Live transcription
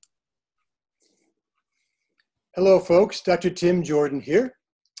Hello, folks. Dr. Tim Jordan here.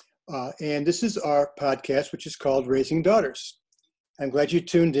 And this is our podcast, which is called Raising Daughters. I'm glad you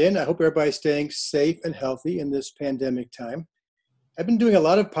tuned in. I hope everybody's staying safe and healthy in this pandemic time. I've been doing a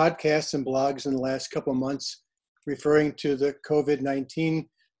lot of podcasts and blogs in the last couple of months referring to the COVID-19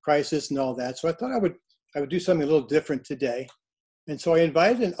 crisis and all that. So I thought I would do something a little different today. And so I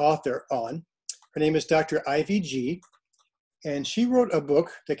invited an author on. Her name is Dr. Ivy G. And she wrote a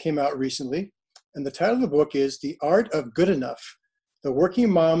book that came out recently. And the title of the book is The Art of Good Enough, The Working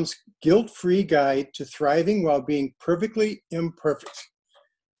Mom's Guilt-Free Guide to Thriving While Being Perfectly Imperfect,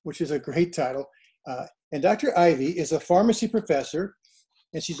 which is a great title. And Dr. Ivy is a pharmacy professor,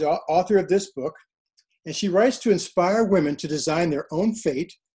 and she's the author of this book. And she writes to inspire women to design their own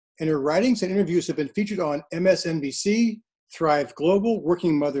fate. And her writings and interviews have been featured on MSNBC, Thrive Global,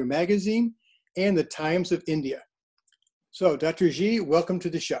 Working Mother Magazine, and the Times of India. So, Dr. G, welcome to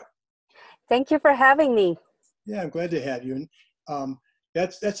the show. Thank you for having me. Yeah, I'm glad to have you. And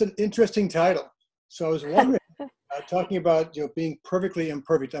that's an interesting title. So I was wondering, talking about being perfectly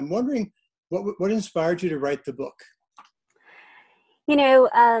imperfect. I'm wondering what inspired you to write the book.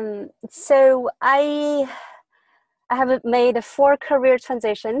 So I have made 4 career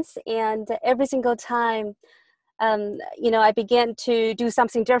transitions, and every single time, I began to do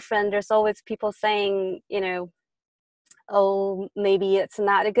something different. There's always people saying, oh, maybe it's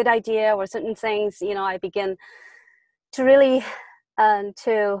not a good idea, or certain things, I begin to really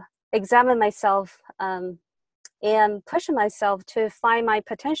to examine myself and push myself to find my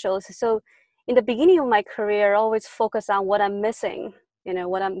potentials. So in the beginning of my career, I always focus on what I'm missing,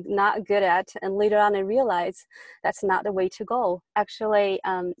 what I'm not good at. And later on, I realized that's not the way to go. Actually,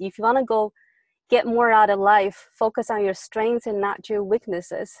 if you want to go get more out of life, focus on your strengths and not your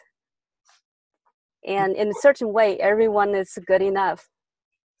weaknesses. And in a certain way, everyone is good enough.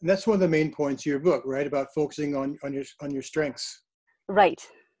 And that's one of the main points of your book, right? About focusing on your strengths. Right.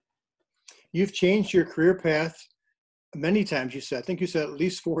 You've changed your career path many times, you said. I think you said at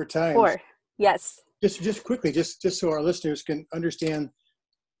least 4 times. 4, yes. Just quickly, just so our listeners can understand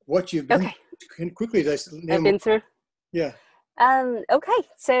what you've been quickly. I've been through. Yeah. Okay.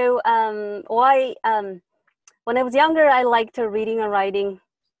 So when I was younger, I liked reading and writing.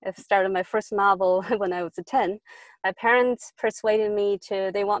 I started my first novel when I was 10. My parents persuaded me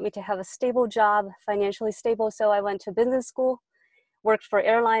they want me to have a stable job, financially stable. So I went to business school, worked for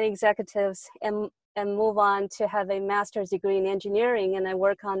airline executives, and move on to have a master's degree in engineering. And I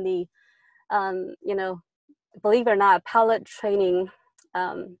work on the, believe it or not, pilot training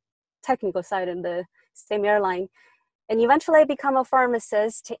technical side of the same airline. And eventually I become a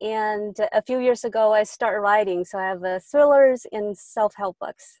pharmacist, and a few years ago I started writing. So I have thrillers and self-help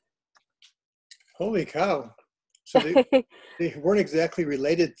books. Holy cow. So they weren't exactly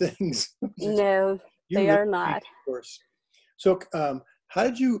related things. No, they are not. Of course. So how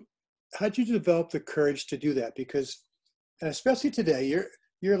did you develop the courage to do that? Because, and especially today,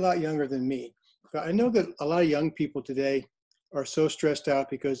 you're a lot younger than me. But I know that a lot of young people today are so stressed out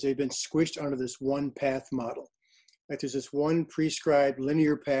because they've been squished under this one path model. Like there's this one prescribed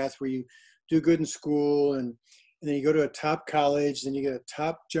linear path where you do good in school and then you go to a top college, then you get a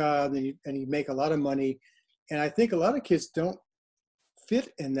top job, and you make a lot of money. And I think a lot of kids don't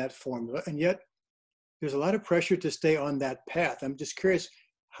fit in that formula, and yet there's a lot of pressure to stay on that path. I'm just curious,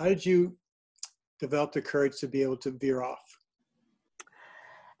 how did you develop the courage to be able to veer off?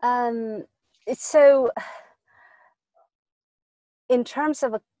 So in terms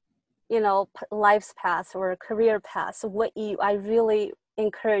of life's path or career path, I really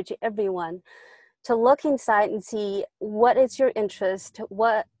encourage everyone to look inside and see what is your interest,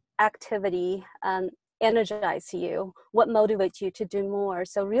 what activity energizes you, what motivates you to do more.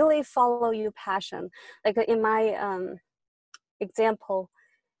 So really follow your passion. Like in my example,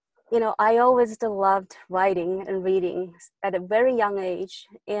 I always loved writing and reading at a very young age.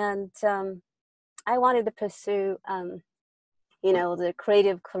 And I wanted to pursue the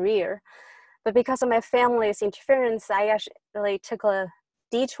creative career. But because of my family's interference, I actually took a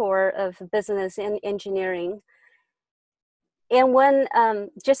detour of business and engineering. And when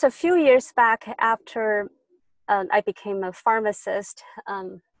just a few years back after I became a pharmacist,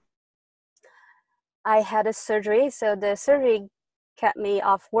 I had a surgery. So the surgery kept me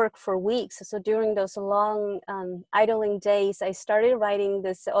off work for weeks. So during those long idling days, I started writing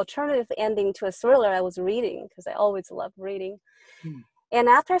this alternative ending to a thriller I was reading, because I always loved reading. And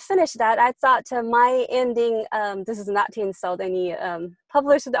after I finished that, I thought my ending, this is not to insult any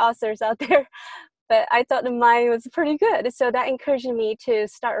published authors out there, but I thought mine was pretty good. So that encouraged me to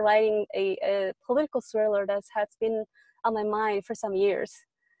start writing a political thriller that has been on my mind for some years.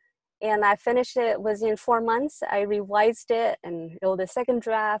 and I finished it within 4 months. I revised it and wrote the second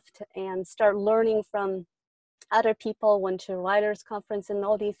draft and started learning from other people, went to writers conference and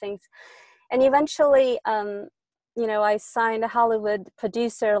all these things. And eventually, I signed a Hollywood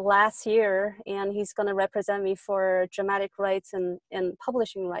producer last year, and he's going to represent me for dramatic rights and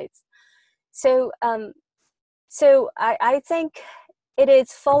publishing rights. So, I think it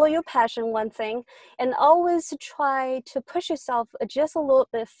is follow your passion, one thing, and always try to push yourself just a little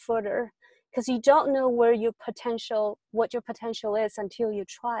bit further, because you don't know what your potential is until you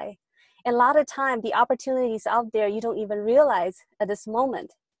try. And a lot of time, the opportunities out there, you don't even realize at this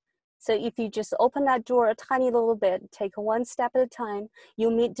moment. So if you just open that door a tiny little bit, take one step at a time,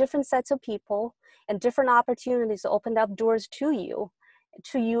 you'll meet different sets of people and different opportunities open up doors to you.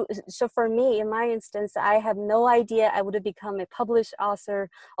 So for me, in my instance, I have no idea I would have become a published author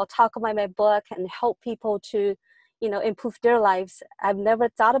or talk about my book and help people to, improve their lives. I've never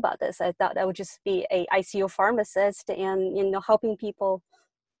thought about this. I thought I would just be a ICU pharmacist and, helping people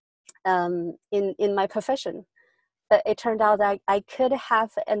in my profession. But it turned out that I could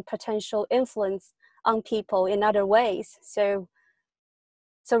have a potential influence on people in other ways. So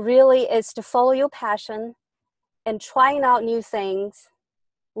really it's to follow your passion and trying out new things,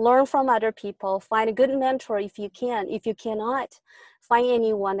 learn from other people, find a good mentor if you can. If you cannot, find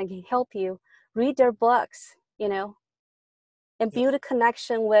anyone that can help you, read their books, and build a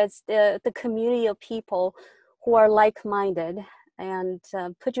connection with the community of people who are like-minded, and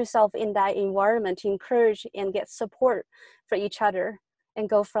put yourself in that environment to encourage and get support for each other and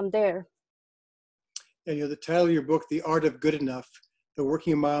go from there. And the title of your book, The Art of Good Enough, The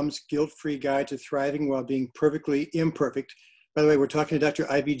Working Mom's Guilt-Free Guide to Thriving While Being Perfectly Imperfect. By the way, we're talking to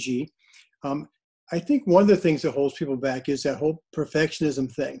Dr. Ivy G. I think one of the things that holds people back is that whole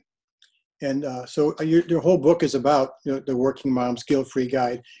perfectionism thing. And so your whole book is about the Working Mom's Guilt-Free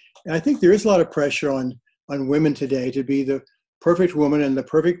Guide. And I think there is a lot of pressure on women today to be the perfect woman and the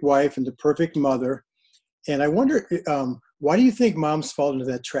perfect wife and the perfect mother. And I wonder, why do you think moms fall into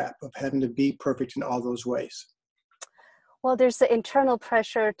that trap of having to be perfect in all those ways? Well, there's the internal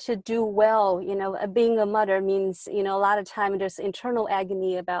pressure to do well. Being a mother means, a lot of time there's internal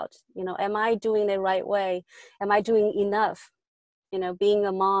agony about, am I doing the right way? Am I doing enough? Being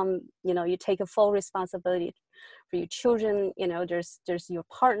a mom, you take a full responsibility for your children. There's your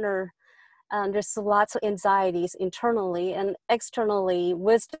partner. There's lots of anxieties internally and externally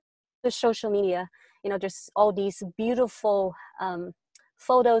with the social media. There's all these beautiful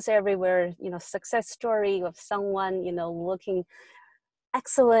photos everywhere, success story of someone, looking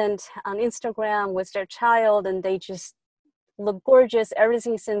excellent on Instagram with their child, and they just look gorgeous.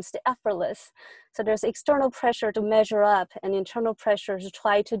 Everything seems effortless. So there's external pressure to measure up and internal pressure to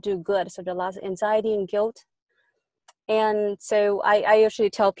try to do good. So there's a lot of anxiety and guilt. And so I usually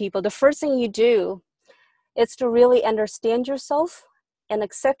tell people the first thing you do is to really understand yourself and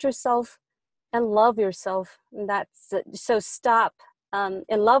accept yourself and love yourself. And so stop. In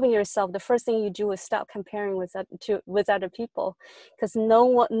loving yourself, the first thing you do is stop comparing with other people, because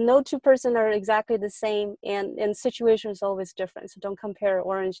no two person are exactly the same, and situation is always different. So don't compare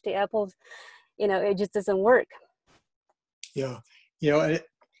orange to apples. It just doesn't work. Yeah,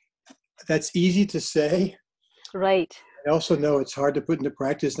 that's easy to say. Right. I also know it's hard to put into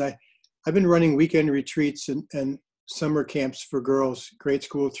practice. And I've been running weekend retreats and summer camps for girls, grade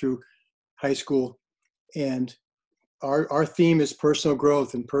school through high school, and our theme is personal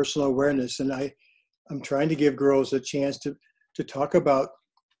growth and personal awareness. And I'm trying to give girls a chance to talk about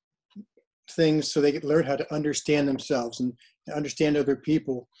things so they can learn how to understand themselves and understand other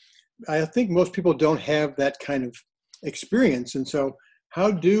people. I think most people don't have that kind of experience. And so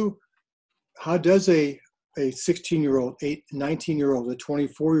how does a 16-year-old, 19-year-old, a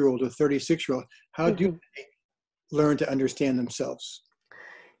 24-year-old, a 36-year-old, how do they learn to understand themselves?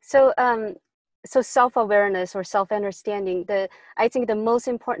 So self-awareness or self-understanding, I think the most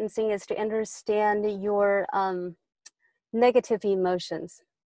important thing is to understand your negative emotions.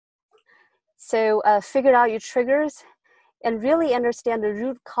 So figure out your triggers and really understand the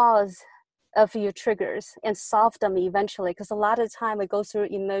root cause of your triggers and solve them eventually, because a lot of time we go through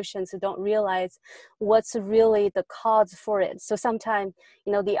emotions and don't realize what's really the cause for it. So sometimes,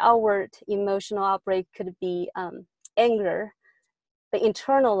 the outward emotional outbreak could be anger, but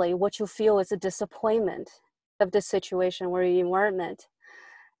internally what you feel is a disappointment of the situation or your environment.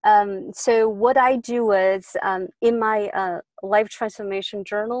 So what I do is in my life transformation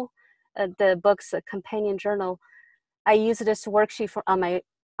journal, the book's companion journal, I use this worksheet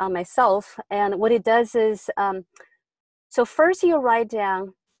on myself. And what it does is, so first you write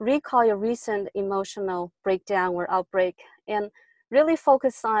down, recall your recent emotional breakdown or outbreak, and really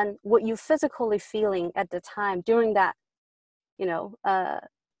focus on what you physically feeling at the time during that,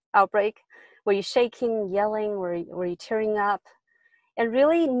 outbreak. Were you shaking, yelling, were you tearing up? And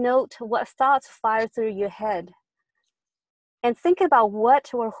really note what thoughts fire through your head. And think about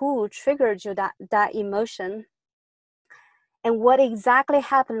what or who triggered you that emotion. And what exactly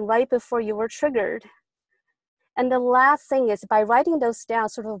happened right before you were triggered. And the last thing is, by writing those down,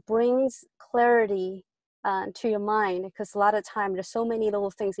 sort of brings clarity to your mind, because a lot of time there's so many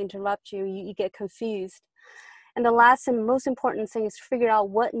little things interrupt you get confused. And the last and most important thing is to figure out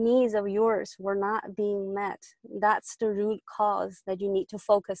what needs of yours were not being met. That's the root cause that you need to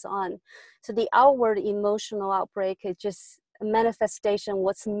focus on. So the outward emotional outbreak is just a manifestation of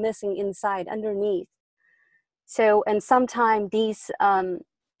what's missing inside, underneath. So, and sometimes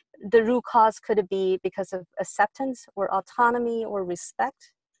the root cause could be because of acceptance or autonomy or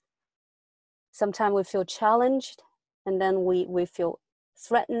respect. Sometimes we feel challenged, and then we feel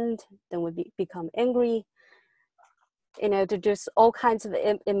threatened, then we become angry. There's all kinds of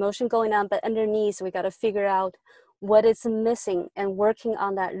emotion going on, but underneath, we got to figure out what is missing and working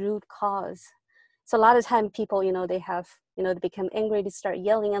on that root cause. So a lot of time people, they become angry, they start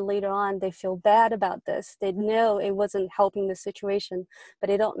yelling, and later on they feel bad about this. They know it wasn't helping the situation, but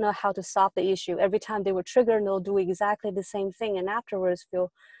they don't know how to solve the issue. Every time they were triggered, they'll do exactly the same thing, and afterwards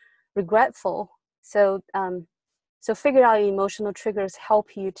feel regretful. So figure out emotional triggers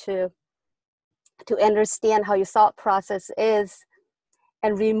help you to understand how your thought process is,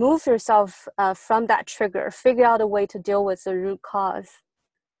 and remove yourself from that trigger. Figure out a way to deal with the root cause,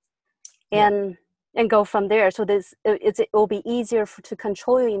 and go from there. So it will be easier to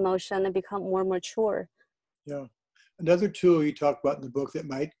control your emotion and become more mature. Yeah. Another tool you talk about in the book that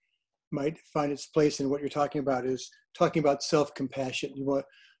might find its place in what you're talking about is talking about self-compassion. You want to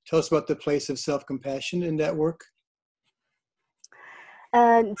tell us about the place of self-compassion in that work?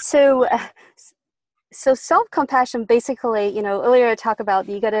 So self-compassion, basically, earlier I talked about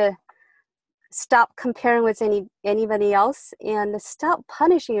you got to stop comparing with anybody else and stop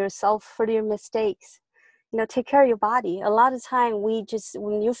punishing yourself for your mistakes. Take care of your body. A lot of time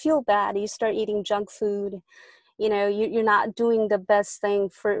when you feel bad, you start eating junk food. You're not doing the best thing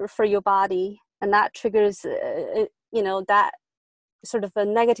for your body, and that triggers that sort of a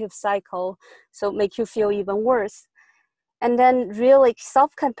negative cycle, so make you feel even worse. And then really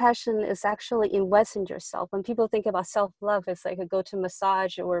self-compassion is actually invest in yourself. When people think about self-love, it's like a go to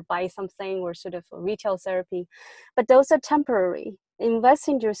massage or buy something or sort of retail therapy. But those are temporary. Invest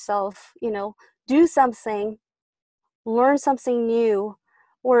in yourself, do something, learn something new.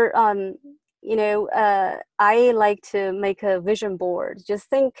 Or, I like to make a vision board. Just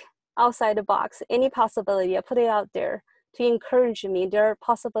think outside the box, any possibility, I put it out there to encourage me. There are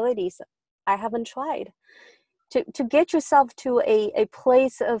possibilities I haven't tried. To get yourself to a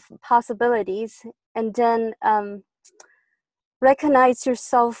place of possibilities, and then recognize your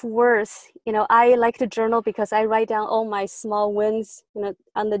self-worth. I like to journal because I write down all my small wins,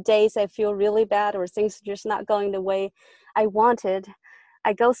 on the days I feel really bad or things just not going the way I wanted.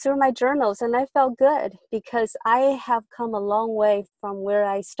 I go through my journals and I felt good because I have come a long way from where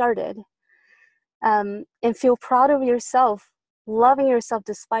I started. And feel proud of yourself, loving yourself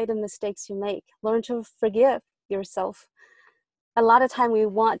despite the mistakes you make. Learn to forgive yourself. A lot of time we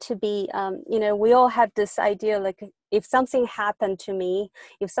want to be, we all have this idea, like if something happened to me,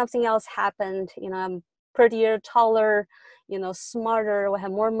 if something else happened, I'm prettier, taller, smarter, or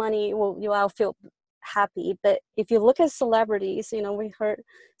have more money, well, I'll feel happy. But if you look at celebrities, we heard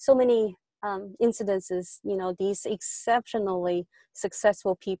so many incidences, these exceptionally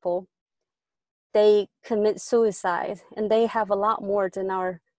successful people, they commit suicide, and they have a lot more than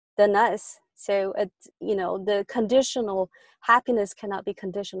us. So the conditional happiness cannot be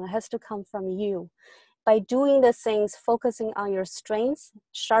conditional. It has to come from you. By doing the things, focusing on your strengths,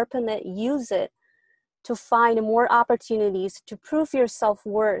 sharpen it, use it to find more opportunities to prove your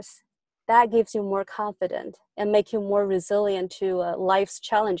self-worth. That gives you more confidence and make you more resilient to life's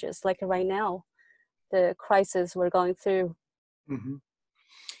challenges, like right now, the crisis we're going through. Mm-hmm.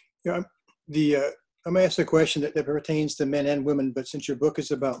 Yeah, I'm going to ask a question that pertains to men and women, but since your book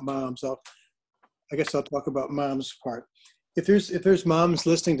is about moms, I guess I'll talk about mom's part. If there's moms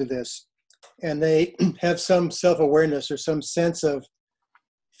listening to this and they have some self-awareness or some sense of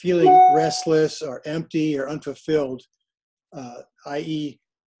feeling restless or empty or unfulfilled, i.e.,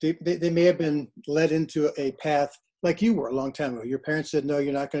 they may have been led into a path like you were a long time ago. Your parents said, no,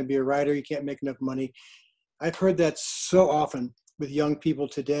 you're not going to be a writer. You can't make enough money. I've heard that so often with young people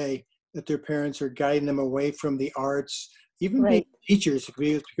today, that their parents are guiding them away from the arts, even being teachers,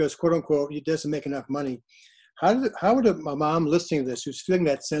 because quote unquote, it doesn't make enough money. How would a mom listening to this who's feeling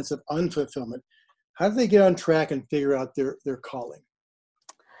that sense of unfulfillment, how do they get on track and figure out their calling?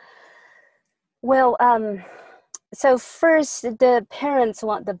 Well, so first, the parents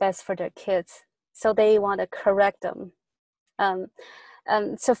want the best for their kids, so they want to correct them. Um,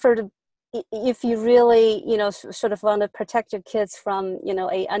 so if you really, sort of want to protect your kids from,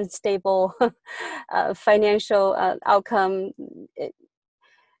 a unstable financial outcome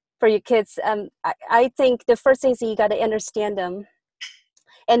for your kids, I think the first thing is you got to understand them,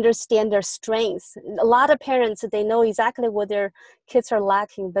 understand their strengths. A lot of parents, they know exactly what their kids are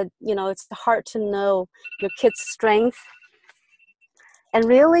lacking, but it's hard to know your kid's strength. And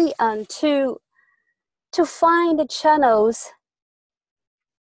really, to find the channels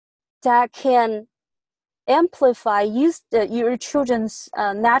that can amplify, use your children's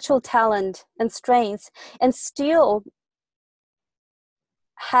natural talent and strengths, and still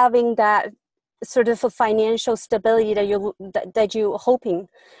having that sort of a financial stability that you're hoping.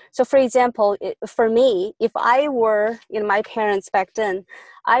 So for example, for me, if I were my parents back then,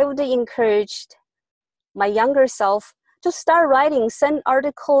 I would encourage my younger self to start writing, send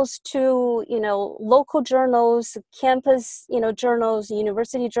articles to local journals, campus journals,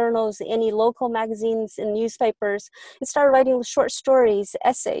 university journals, any local magazines and newspapers, and start writing short stories,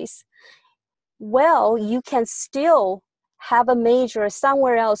 essays. Well, you can still have a major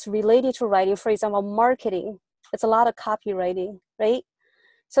somewhere else related to writing. For example, marketing. It's a lot of copywriting, right?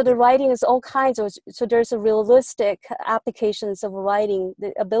 So the writing is all kinds of, so there's a realistic applications of writing,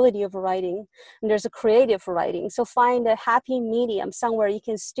 the ability of writing, and there's a creative writing. So find a happy medium somewhere you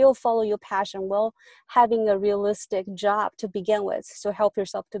can still follow your passion while having a realistic job to begin with. So help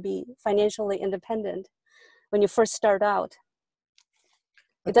yourself to be financially independent when you first start out.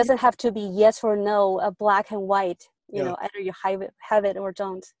 It doesn't have to be yes or no, a black and white, either you have it or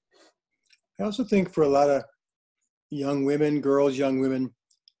don't. I also think for a lot of young women, girls, young women,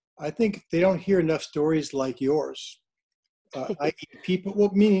 I think they don't hear enough stories like yours.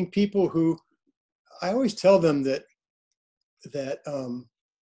 Meaning people who, I always tell them that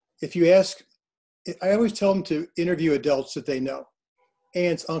if you ask, I always tell them to interview adults that they know,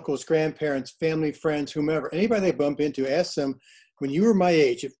 aunts, uncles, grandparents, family, friends, whomever, anybody they bump into, ask them, when you were my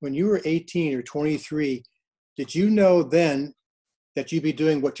age, when you were 18 or 23, did you know then that you'd be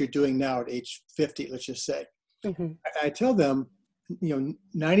doing what you're doing now at age 50, let's just say? Mm-hmm. I tell them,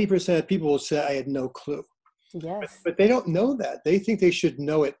 90% of people will say, I had no clue. Yes. But they don't know that. They think they should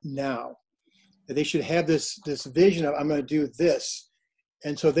know it now. That they should have this vision of, I'm going to do this.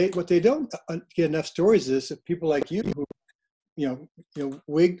 And so what they don't get enough stories is that people like you who,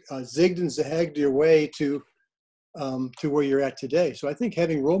 zigged and zagged your way to where you're at today. So I think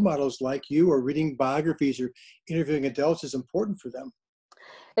having role models like you or reading biographies or interviewing adults is important for them.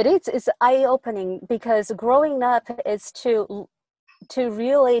 It is. It's eye-opening because growing up is to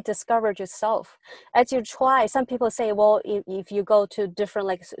really discover yourself as you try. Some people say, well, if you go to different,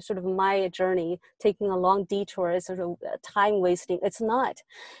 like sort of my journey, taking a long detour is sort of time wasting. It's not.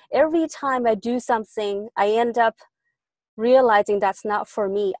 Every time I do something, I end up realizing that's not for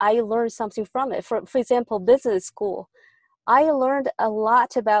me. I learned something from it. For example, business school, I learned a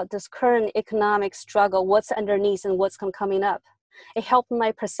lot about this current economic struggle, what's underneath and what's coming up. It helped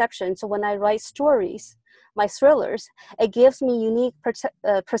my perception. So when I write stories, my thrillers, it gives me unique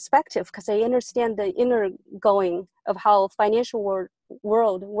perspective because I understand the inner going of how financial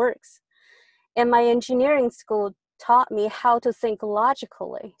world works. And my engineering school taught me how to think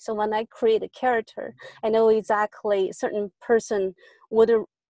logically. So when I create a character, I know exactly a certain person would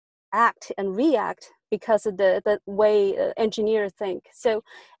act and react because of the way engineers think. So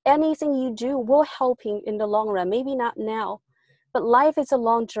anything you do will help you in the long run, maybe not now. But life is a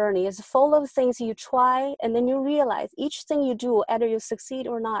long journey. It's full of things you try, and then you realize each thing you do, either you succeed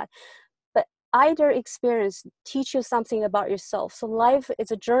or not. But either experience teach you something about yourself. So life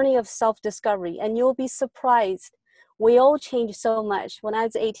is a journey of self-discovery, and you'll be surprised. We all change so much. When I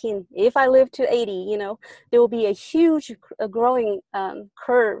was 18, if I live to 80, there will be a huge growing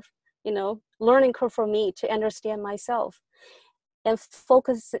curve, learning curve for me to understand myself and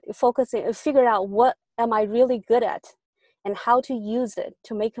focusing, figure out what am I really good at, and how to use it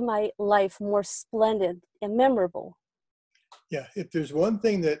to make my life more splendid and memorable. Yeah, if there's one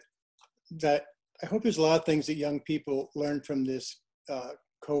thing that I hope there's a lot of things that young people learn from this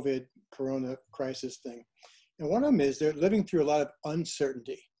COVID corona crisis thing. And one of them is they're living through a lot of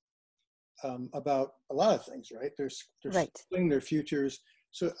uncertainty about a lot of things, right? They're right. splitting their futures.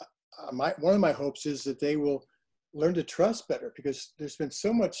 So one of my hopes is that they will learn to trust better, because there's been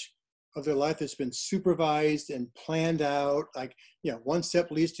so much of their life that's been supervised and planned out, like, one step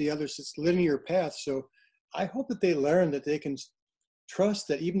leads to the other. So it's linear path. So I hope that they learn that they can trust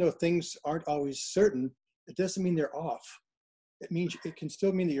that even though things aren't always certain, it doesn't mean they're off. It means it can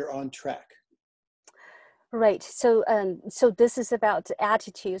still mean that you're on track. Right. So this is about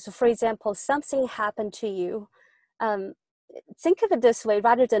attitude. So for example, something happened to you. Um, think of it this way,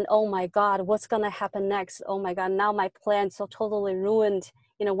 rather than, oh my God, what's going to happen next? Oh my God, now my plans are totally ruined.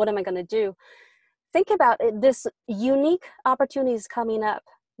 What am I going to do? Think about it, this unique opportunity is coming up.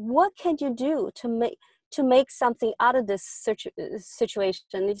 What can you do to make something out of this situation?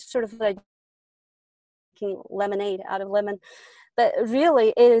 It's sort of like making lemonade out of lemon. But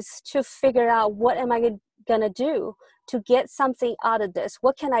really it is to figure out, what am I gonna do to get something out of this?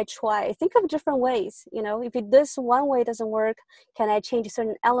 What can I try? Think of different ways. If this one way doesn't work, can I change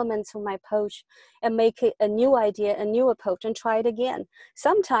certain elements of my approach and make it a new idea, a new approach, and try it again?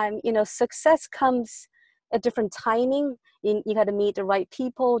 Sometimes, success comes at different timing. You got to meet the right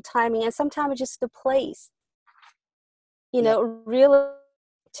people, timing, and sometimes just the place. Yeah. Really,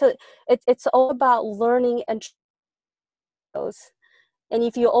 it's all about learning and those. And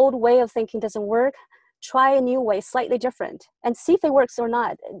if your old way of thinking doesn't work, try a new way, slightly different, and see if it works or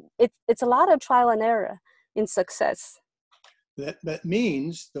not. It's a lot of trial and error in success. That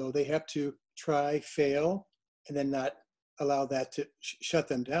means, though, they have to try, fail, and then not allow that to shut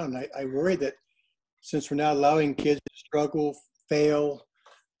them down. I worry that since we're not allowing kids to struggle, fail,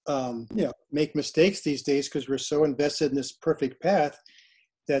 make mistakes these days because we're so invested in this perfect path,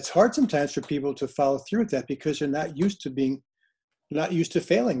 that's hard sometimes for people to follow through with that because they're not used to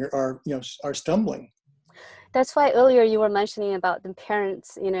failing or are stumbling. That's why earlier you were mentioning about the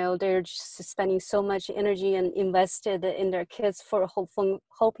parents, they're just spending so much energy and invested in their kids for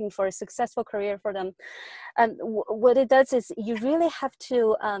hoping for a successful career for them. And what it does is you really have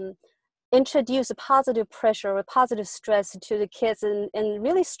to introduce a positive pressure or positive stress to the kids and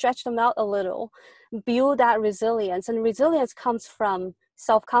really stretch them out a little, build that resilience. And resilience comes from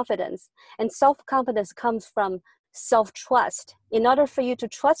self-confidence, and self-confidence comes from self-trust. In order for you to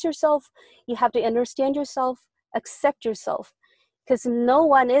trust yourself, you have to understand yourself, accept yourself, because no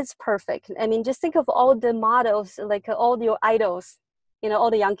one is perfect. I mean, just think of all the models, like all your idols,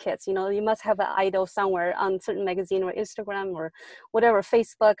 all the young kids, you must have an idol somewhere on certain magazine or Instagram or whatever,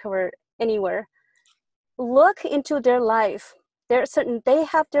 Facebook or anywhere. Look into their life. They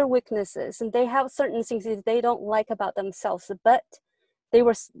have their weaknesses and they have certain things that they don't like about themselves, but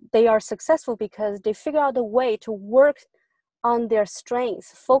they are successful because they figure out a way to work on their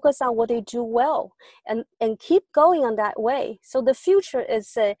strengths, focus on what they do well, and keep going on that way. So the future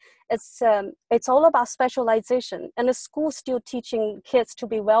is it's all about specialization, and the school's still teaching kids to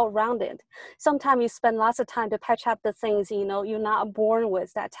be well-rounded. Sometimes you spend lots of time to patch up the things you're not born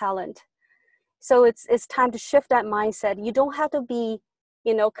with that talent. So it's time to shift that mindset. You don't have to be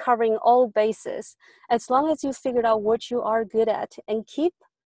covering all bases. As long as you figured out what you are good at and keep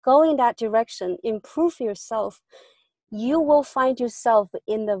going that direction, improve yourself, you will find yourself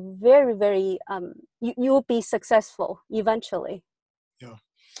in the very, very, you will be successful eventually. Yeah.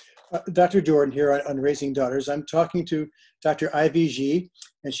 Dr. Jordan here on Raising Daughters. I'm talking to Dr. Ivy Ji,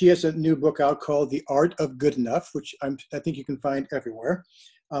 and she has a new book out called The Art of Good Enough, which I think you can find everywhere.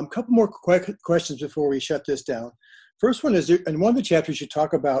 A couple more questions before we shut this down. First one is, in one of the chapters, you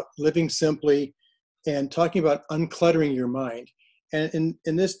talk about living simply and talking about uncluttering your mind. And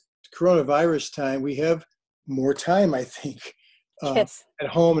in this coronavirus time, we have more time, I think, Yes. at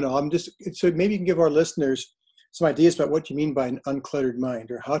home and all. So maybe you can give our listeners some ideas about what you mean by an uncluttered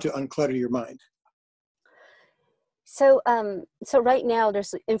mind, or how to unclutter your mind. So, so right now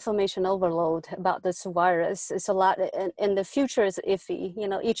there's information overload about this virus. It's a lot, and the future is iffy.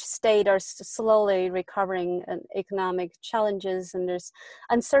 Each state are slowly recovering economic challenges, and there's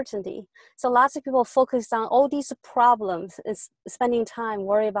uncertainty. So lots of people focus on all these problems, is spending time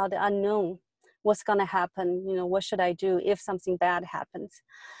worry about the unknown. What's going to happen? What should I do if something bad happens?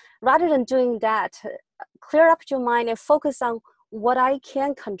 Rather than doing that, clear up your mind and focus on what I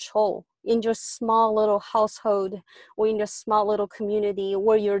can control in your small little household, or in your small little community,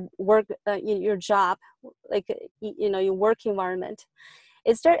 or your work, your job, like your work environment.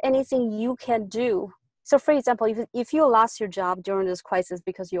 Is there anything you can do? So, for example, if you lost your job during this crisis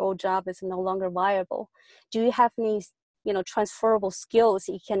because your old job is no longer viable, do you have any transferable skills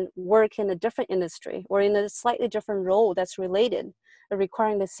you can work in a different industry or in a slightly different role that's related,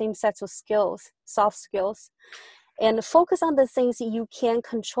 requiring the same sets of skills, soft skills? And focus on the things that you can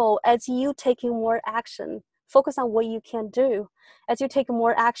control as you taking more action. Focus on what you can do. As you take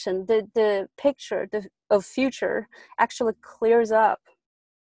more action, the picture of future actually clears up.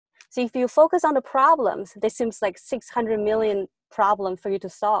 So if you focus on the problems, there seems like 600 million problem for you to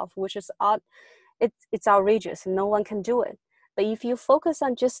solve, which is odd. it's outrageous. No one can do it. But if you focus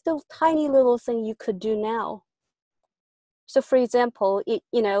on just the tiny little thing you could do now. So for example,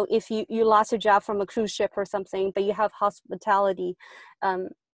 if you lost your job from a cruise ship or something, but you have hospitality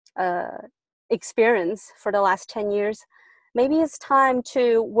experience for the last 10 years, maybe it's time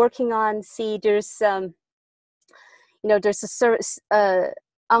to working on, there's a service,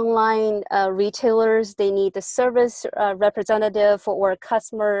 online retailers, they need a service representative or a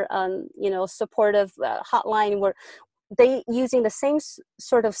customer, supportive hotline where they using the same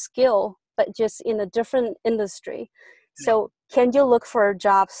sort of skill, but just in a different industry. So can you look for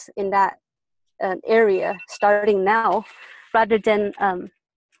jobs in that area starting now, rather than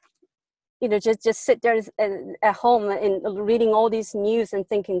just sit there at home and reading all these news and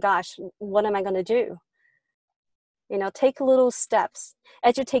thinking, gosh, what am I going to do? Take little steps.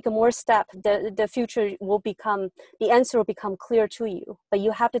 As you take more steps, the future the answer will become clear to you. But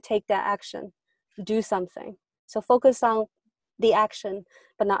you have to take that action, do something. So focus on the action,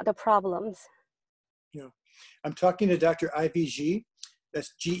 but not the problems. Yeah. I'm talking to Dr. Ivy Ji.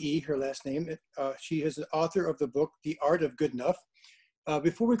 That's G.E., her last name. She is the author of the book, The Art of Good Enough.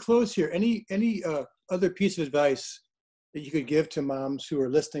 Before we close here, any other piece of advice that you could give to moms who are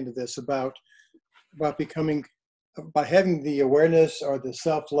listening to this about having the awareness or the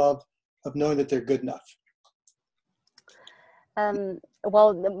self-love of knowing that they're good enough?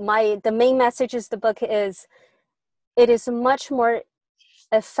 Well, the main message of the book is, it is much more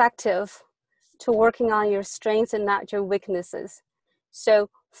effective to working on your strengths and not your weaknesses. So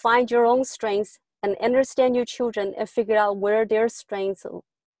find your own strengths and understand your children and figure out where their strengths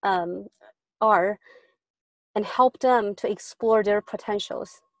are, and help them to explore their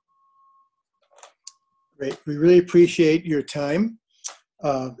potentials. Great. We really appreciate your time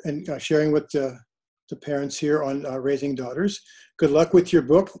and sharing with the parents here on Raising Daughters. Good luck with your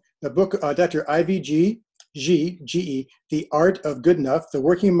book. The book, Dr. Ivy G.E., The Art of Good Enough, The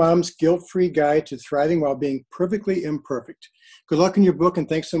Working Mom's Guilt-Free Guide to Thriving While Being Perfectly Imperfect. Good luck in your book, and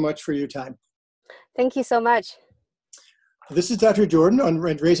thanks so much for your time. Thank you so much. This is Dr. Jordan on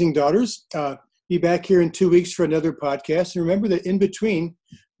Raising Daughters. Be back here in 2 weeks for another podcast. And remember that in between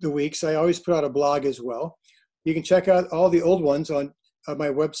the weeks, I always put out a blog as well. You can check out all the old ones on my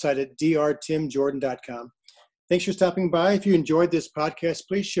website at drtimjordan.com. Thanks for stopping by. If you enjoyed this podcast,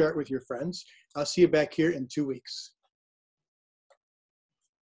 please share it with your friends. I'll see you back here in 2 weeks.